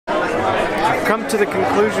I've come to the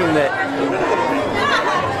conclusion that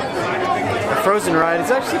the Frozen ride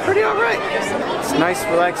is actually pretty alright. It's nice,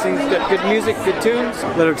 relaxing, it's got good music, good tunes, a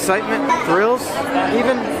little excitement, thrills,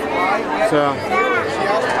 even. So,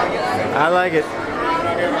 I like it.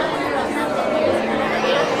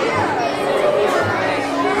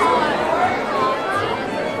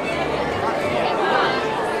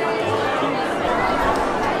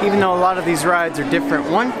 Even though a lot of these rides are different,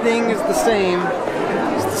 one thing is the same.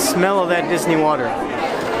 It's the smell of that Disney water.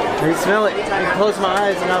 I can smell it. I can close my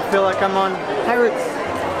eyes and I'll feel like I'm on Pirates.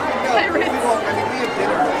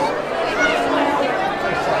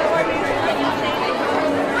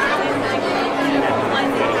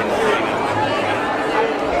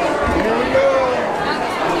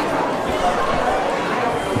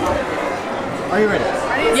 Are you ready?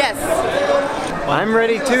 Yes. I'm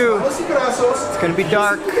ready too. It's gonna be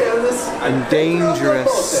dark and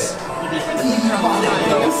dangerous.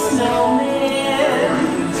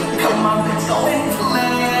 Come on, let's go and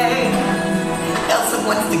play. Elsa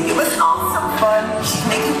wants to give us all some fun. She's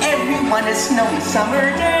making everyone a snowy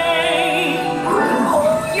summer day.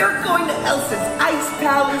 Oh, you're going to Elsa's Ice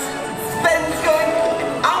Palace. Sven's going,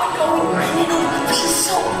 I'm going, and it'll be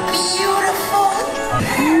so beautiful.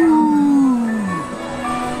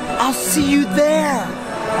 I'll see you there.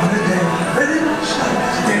 On a day very much like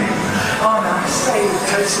today, Anna saved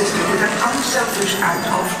her sister with an unselfish act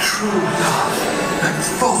of true love and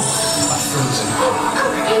full of frozen heart.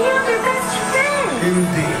 Oh, and you're their best friend.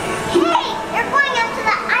 Indeed. Hey, you're going up to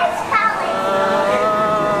the Ice Palace.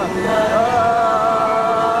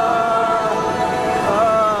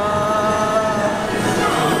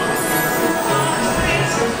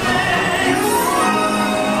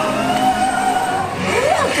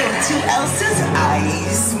 Welcome to Elsa's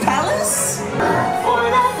Ice Palace. For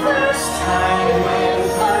the first time in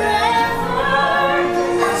forever,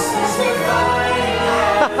 Elsa's divine.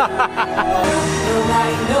 No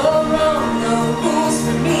right, no wrong, no rules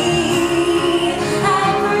for me.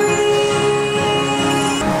 I'm free.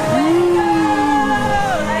 Let it go,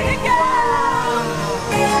 let it go.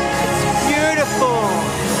 It's beautiful.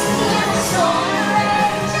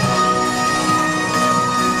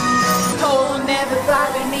 Cold never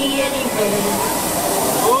bothered me anyway.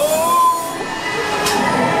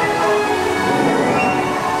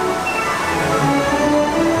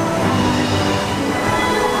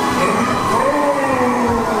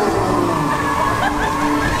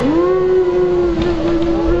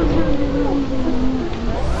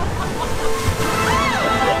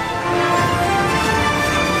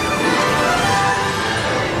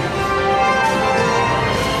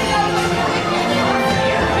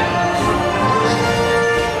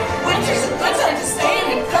 Winter's a good time to stay in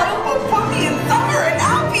incredible Puppy and Thumper and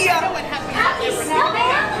Alpia. Happy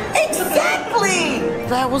snowman? Exactly.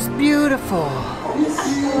 That was beautiful.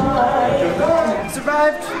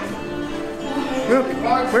 Survived. Look,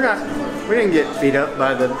 we didn't get beat up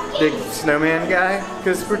by the big snowman guy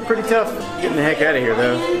because we're pretty tough. Getting the heck out of here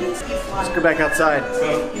though. Let's go back outside.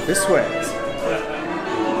 This way.